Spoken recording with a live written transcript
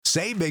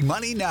Save big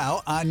money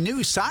now on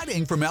new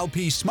siding from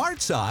LP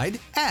SmartSide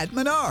at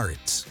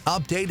Menards.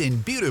 Update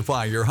and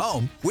beautify your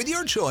home with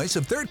your choice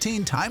of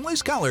 13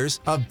 timeless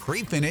colors of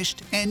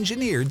pre-finished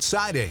engineered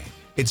siding.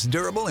 It's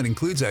durable and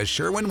includes a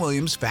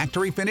Sherwin-Williams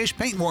factory finish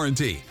paint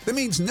warranty that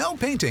means no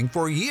painting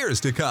for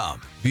years to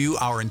come. View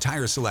our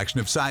entire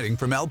selection of siding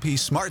from LP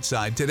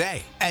SmartSide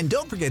today. And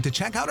don't forget to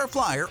check out our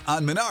flyer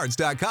on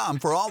Menards.com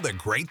for all the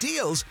great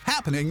deals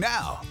happening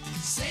now.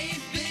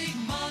 Save big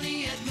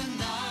money at Menards.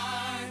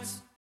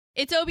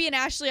 It's Obie and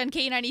Ashley on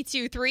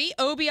K92.3.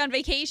 Obie on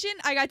vacation.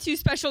 I got two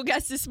special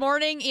guests this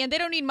morning, and they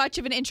don't need much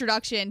of an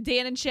introduction.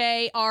 Dan and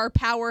Shay are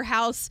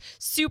powerhouse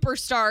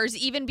superstars,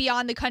 even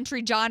beyond the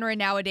country genre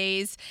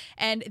nowadays,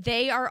 and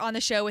they are on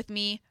the show with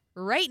me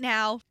right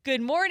now.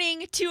 Good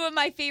morning, two of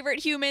my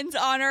favorite humans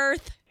on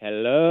earth.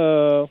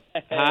 Hello.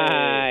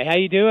 Hi. How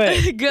you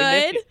doing?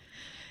 Good.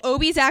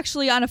 Obie's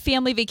actually on a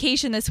family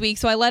vacation this week,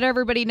 so I let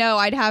everybody know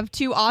I'd have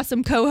two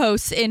awesome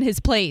co-hosts in his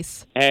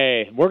place.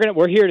 Hey,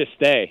 we're here to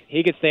stay.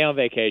 He could stay on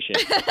vacation.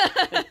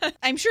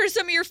 I'm sure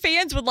some of your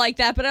fans would like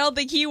that, but I don't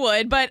think he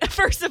would. But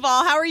first of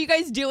all, how are you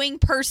guys doing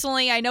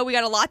personally? I know we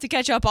got a lot to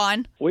catch up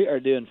on. We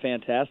are doing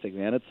fantastic,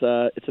 man. It's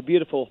a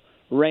beautiful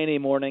rainy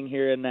morning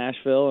here in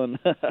Nashville, and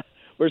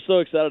we're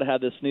so excited to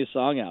have this new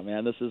song out,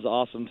 man. This is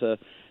awesome to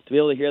be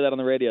able to hear that on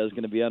the radio is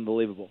going to be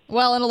unbelievable.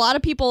 Well, and a lot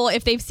of people,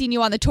 if they've seen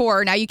you on the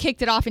tour, now you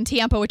kicked it off in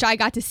Tampa, which I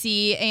got to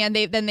see, and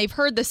they've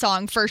heard the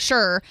song for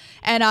sure.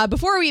 And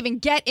before we even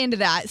get into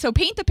that, so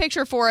paint the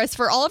picture for us,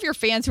 for all of your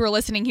fans who are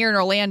listening here in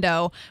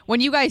Orlando, when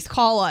you guys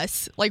call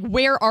us, like,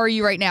 where are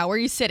you right now? Where are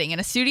you sitting? In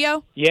a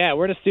studio? Yeah,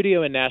 we're in a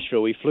studio in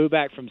Nashville. We flew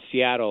back from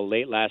Seattle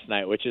late last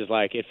night, which is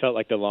it felt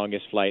like the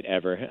longest flight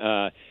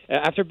ever.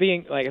 After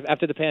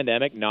the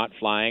pandemic, not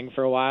flying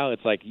for a while,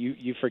 it's like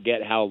you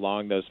forget how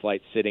long those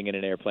flights sitting in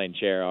an airplane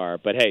chair are.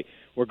 But hey,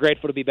 we're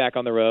grateful to be back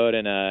on the road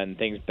and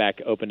things back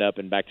opened up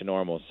and back to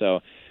normal. So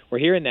we're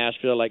here in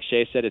Nashville. Like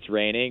Shay said, it's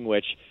raining,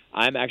 which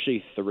I'm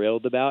actually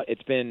thrilled about.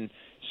 It's been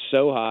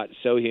so hot,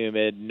 so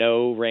humid,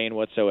 no rain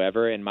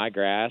whatsoever. And my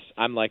grass,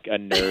 I'm like a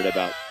nerd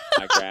about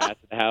my grass at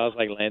the house,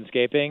 like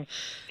landscaping.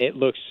 It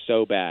looks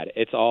so bad.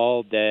 It's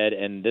all dead,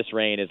 and this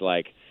rain is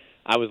like,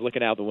 I was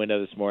looking out the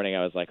window this morning.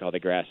 I was like, oh, the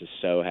grass is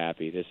so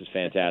happy. This is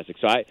fantastic.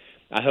 So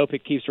I hope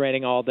it keeps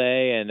raining all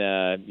day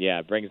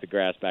and, brings the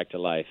grass back to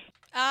life.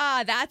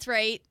 Ah, that's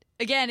right.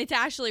 Again, it's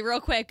Ashley, real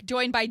quick,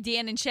 joined by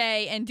Dan and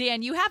Shay. And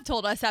Dan, you have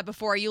told us that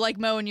before. You like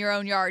mowing your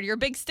own yard. You're a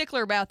big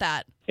stickler about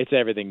that. It's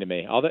everything to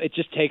me. Although it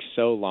just takes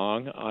so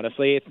long,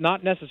 honestly. It's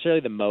not necessarily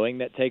the mowing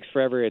that takes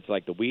forever. It's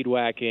like the weed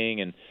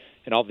whacking and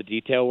all the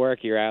detail work.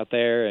 You're out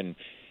there and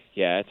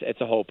yeah, it's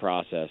a whole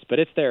process, but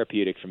it's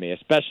therapeutic for me,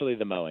 especially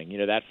the mowing.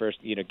 That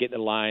first, getting the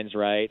lines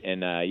right,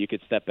 and you could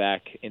step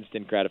back,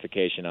 instant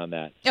gratification on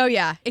that. Oh,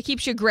 yeah. It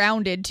keeps you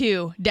grounded,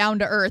 too, down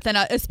to earth. And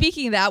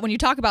speaking of that, when you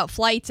talk about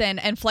flights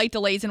and flight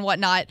delays and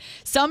whatnot,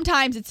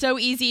 sometimes it's so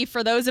easy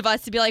for those of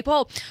us to be like,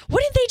 well,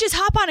 wouldn't they just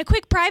hop on a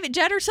quick private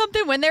jet or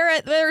something when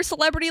they're a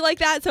celebrity like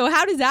that? So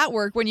how does that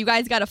work when you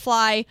guys got to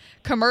fly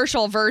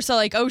commercial versus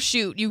like, oh,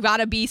 shoot, you got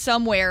to be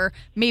somewhere.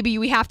 Maybe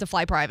we have to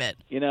fly private.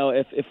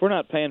 If we're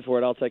not paying for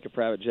it, I'll take a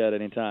private jet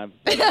anytime.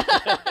 It's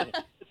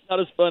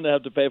not as fun to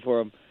have to pay for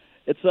them.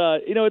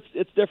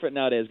 It's different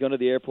nowadays going to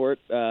the airport,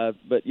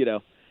 but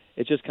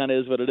it just kind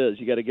of is what it is.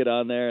 You got to get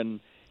on there, and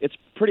it's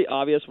pretty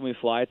obvious when we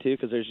fly too,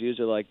 because there's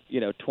usually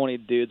 20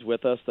 dudes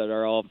with us that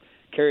are all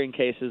carrying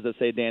cases that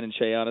say Dan and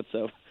Shay on it.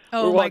 So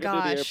we're walking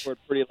through the airport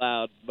pretty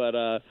loud,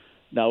 but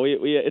no,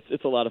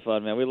 it's a lot of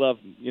fun, man. We love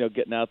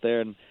getting out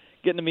there and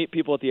getting to meet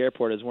people at the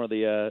airport is one of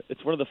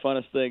the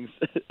funnest things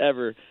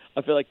ever.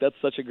 I feel like that's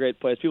such a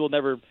great place. People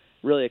never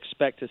really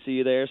expect to see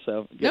you there,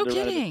 so getting to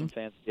run into some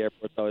fans at the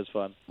airport is always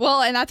fun.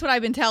 Well, and that's what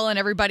I've been telling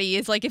everybody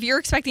is like, if you're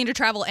expecting to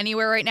travel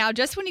anywhere right now,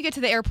 just when you get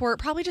to the airport,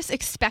 probably just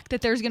expect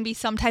that there's going to be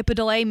some type of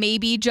delay.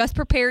 Maybe just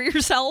prepare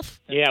yourself.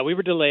 Yeah, we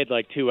were delayed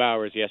like 2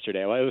 hours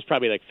yesterday. Well, it was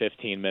probably like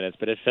 15 minutes,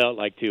 but it felt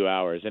like 2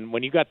 hours. And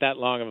when you got that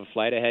long of a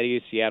flight ahead of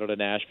you, Seattle to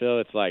Nashville,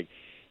 it's like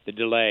the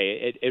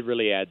delay, it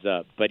really adds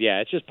up. But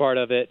yeah, it's just part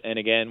of it. And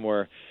again,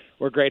 we're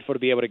grateful to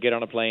be able to get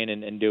on a plane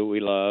and do what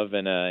we love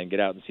and get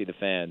out and see the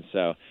fans.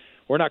 So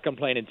we're not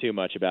complaining too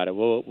much about it.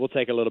 We'll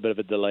take a little bit of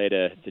a delay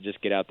to just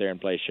get out there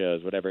and play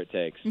shows, whatever it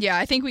takes. Yeah,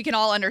 I think we can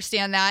all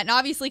understand that. And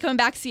obviously, coming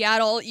back to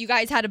Seattle, you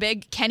guys had a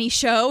big Kenny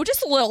show,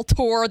 just a little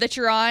tour that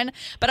you're on.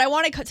 But I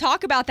want to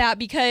talk about that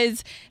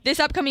because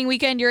this upcoming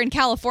weekend you're in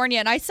California,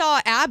 and I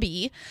saw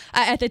Abby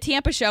at the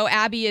Tampa show.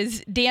 Abby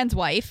is Dan's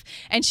wife,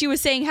 and she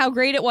was saying how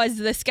great it was,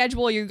 the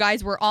schedule you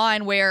guys were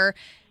on, where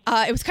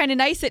it was kind of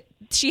nice that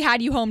she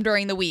had you home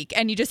during the week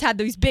and you just had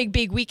these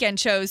big weekend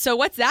shows. So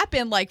what's that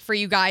been like for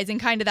you guys and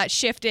kind of that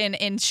shift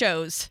in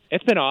shows?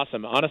 It's been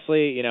awesome.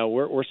 Honestly,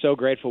 we're so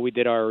grateful. We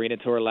did our arena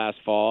tour last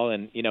fall,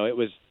 and, it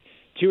was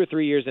 2 or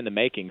 3 years in the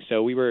making.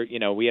 So we were,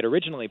 we had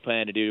originally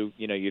planned to do,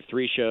 your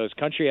 3 shows.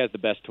 Country has the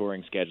best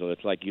touring schedule.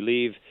 It's like you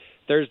leave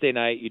Thursday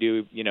night, you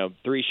do,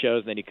 3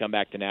 shows, and then you come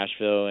back to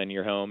Nashville and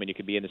you're home and you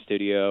could be in the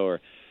studio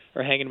or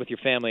hanging with your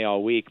family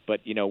all week. But,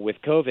 with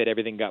COVID,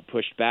 everything got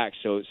pushed back.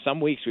 So some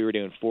weeks we were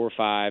doing 4,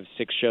 5,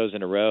 6 shows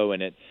in a row,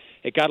 and it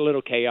it got a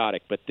little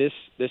chaotic. But this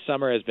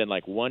summer has been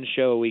like one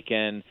show a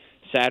weekend,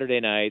 Saturday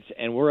nights,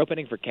 and we're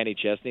opening for Kenny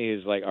Chesney,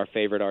 who's like our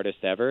favorite artist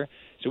ever.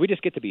 So we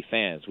just get to be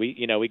fans.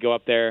 We go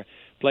up there,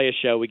 play a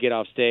show, we get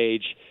off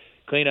stage,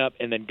 clean up,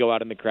 and then go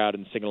out in the crowd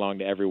and sing along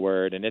to every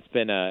word. And it's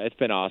been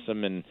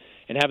awesome. And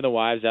having the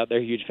wives out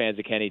there, huge fans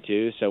of Kenny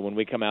too. So when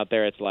we come out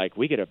there, it's like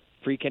we get a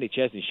free Kenny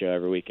Chesney show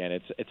every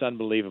weekend. It's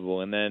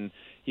unbelievable. And then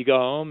you go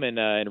home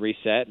and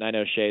reset. And I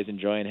know Shay's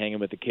enjoying hanging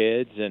with the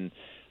kids, and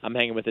I'm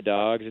hanging with the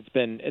dogs. It's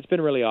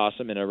been really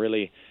awesome and a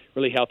really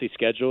healthy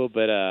schedule.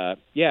 But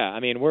yeah, I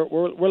mean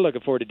we're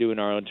looking forward to doing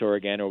our own tour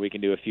again, where we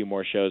can do a few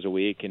more shows a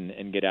week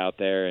and get out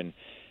there and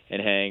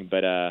hang.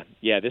 But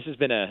yeah, this has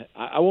been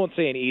I won't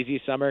say an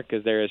easy summer,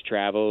 because there is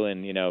travel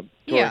and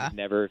touring's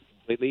never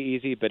completely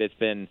easy, but it's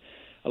been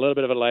a little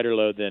bit of a lighter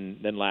load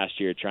than last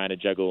year, trying to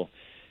juggle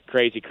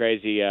crazy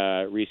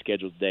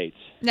rescheduled dates.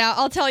 Now,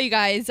 I'll tell you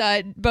guys,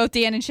 both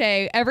Dan and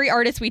Shay, every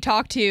artist we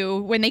talk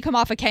to, when they come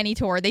off a Kenny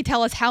tour, they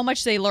tell us how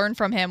much they learn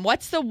from him.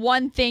 What's the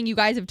one thing you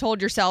guys have told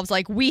yourselves,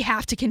 like, we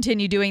have to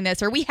continue doing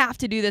this, or we have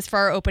to do this for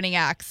our opening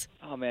acts?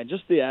 Oh, man,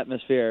 just the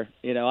atmosphere.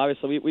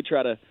 Obviously, we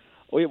try to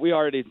 – we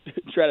already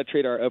try to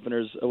treat our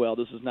openers well.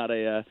 This is not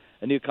a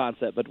new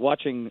concept, but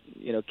watching,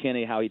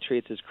 Kenny, how he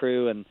treats his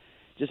crew and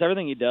just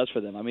everything he does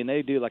for them. I mean,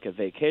 they do like a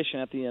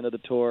vacation at the end of the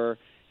tour.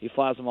 He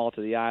flies them all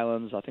to the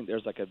islands. I think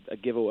there's like a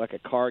giveaway, like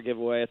a car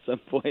giveaway at some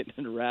point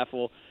and a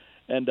raffle.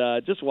 And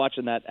just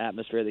watching that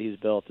atmosphere that he's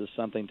built is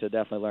something to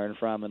definitely learn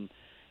from. And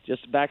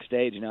just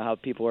backstage, how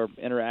people are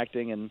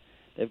interacting, and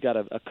they've got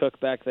a cook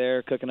back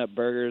there cooking up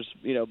burgers,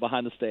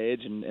 behind the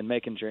stage and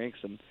making drinks.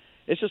 And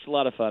it's just a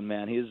lot of fun,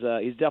 man. He's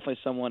definitely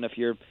someone, if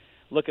you're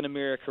looking to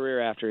mirror a career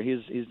after,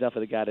 he's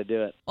definitely the guy to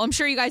do it. Well, I'm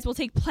sure you guys will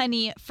take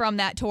plenty from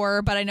that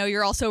tour, but I know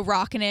you're also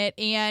rocking it,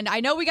 and I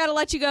know we got to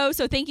let you go,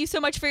 so thank you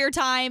so much for your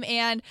time.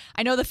 And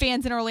I know the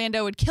fans in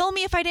Orlando would kill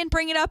me if I didn't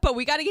bring it up, but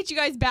we got to get you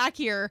guys back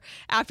here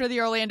after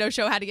the Orlando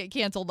show had to get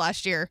canceled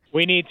last year.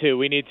 We need to.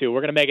 We're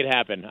going to make it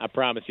happen. I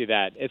promise you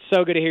that. It's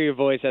so good to hear your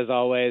voice as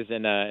always,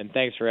 and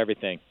thanks for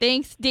everything.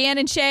 Thanks, Dan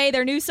and Shay.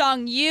 Their new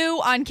song,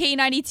 You, on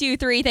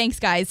K92.3.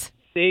 Thanks, guys.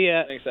 See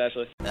ya. Thanks,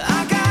 Ashley.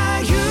 I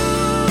got you.